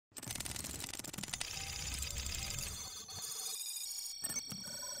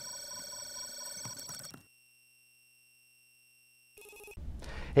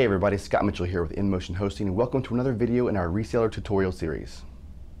Hey everybody, Scott Mitchell here with InMotion Hosting, and welcome to another video in our reseller tutorial series.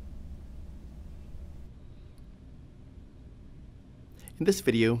 In this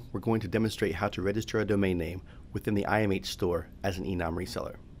video, we're going to demonstrate how to register a domain name within the IMH Store as an eNom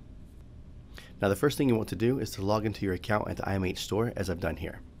reseller. Now the first thing you want to do is to log into your account at the IMH Store, as I've done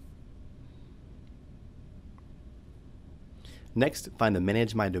here. Next, find the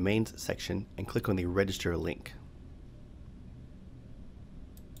Manage My Domains section and click on the Register link.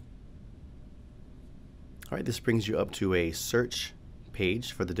 Alright, this brings you up to a search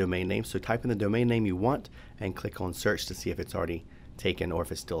page for the domain name. So type in the domain name you want and click on search to see if it's already taken or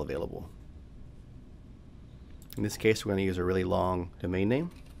if it's still available. In this case, we're going to use a really long domain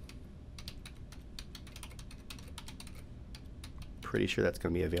name. Pretty sure that's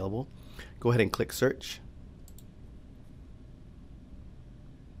going to be available. Go ahead and click search.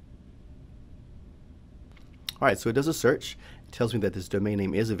 Alright, so it does a search. It tells me that this domain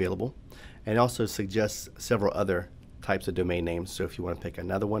name is available, and it also suggests several other types of domain names. So if you want to pick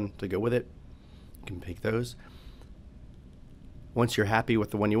another one to go with it, you can pick those. Once you're happy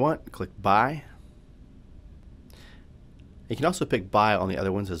with the one you want, click buy. You can also pick buy on the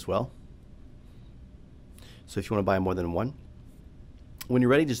other ones as well. So if you want to buy more than one, when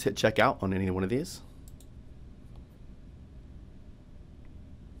you're ready, just hit checkout on any one of these.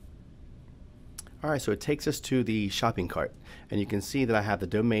 Alright, so it takes us to the shopping cart, and you can see that I have the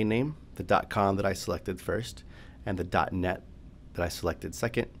domain name, the .com that I selected first, and the .net that I selected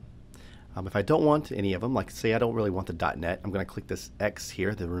second. If I don't want any of them, like say I don't really want the .net, I'm going to click this X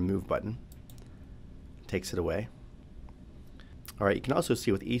here, the remove button. It takes it away. Alright, you can also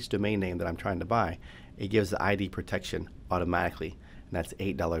see with each domain name that I'm trying to buy, it gives the ID protection automatically, and that's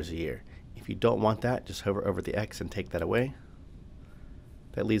 $8 a year. If you don't want that, just hover over the X and take that away.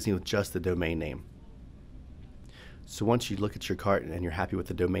 That leaves me with just the domain name. So once you look at your cart and you're happy with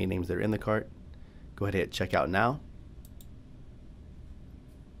the domain names that are in the cart, go ahead and hit checkout now.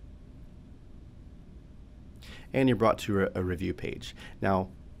 And you're brought to a review page. Now,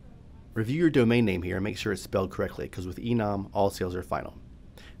 review your domain name here and make sure it's spelled correctly, because with eNom, all sales are final.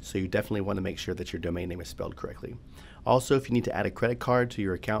 So you definitely want to make sure that your domain name is spelled correctly. Also, if you need to add a credit card to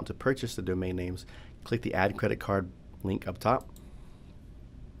your account to purchase the domain names, click the Add Credit Card link up top.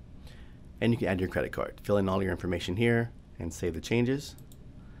 And you can add your credit card. Fill in all your information here and save the changes.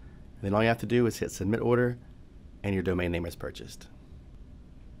 And then all you have to do is hit Submit Order, and your domain name is purchased.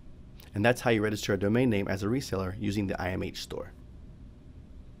 And that's how you register a domain name as a reseller using the IMH Store.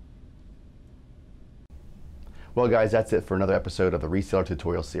 Well guys, that's it for another episode of the Reseller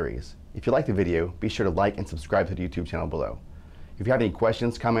Tutorial Series. If you liked the video, be sure to like and subscribe to the YouTube channel below. If you have any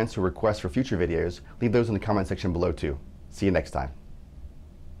questions, comments, or requests for future videos, leave those in the comment section below too. See you next time.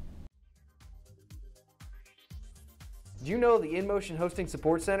 Do you know the InMotion Hosting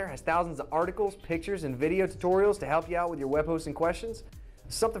Support Center has thousands of articles, pictures, and video tutorials to help you out with your web hosting questions?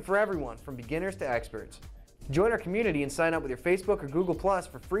 Something for everyone, from beginners to experts. Join our community and sign up with your Facebook or Google Plus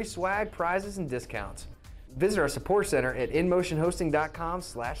for free swag, prizes, and discounts. Visit our support center at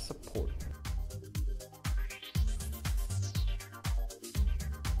inmotionhosting.com/support.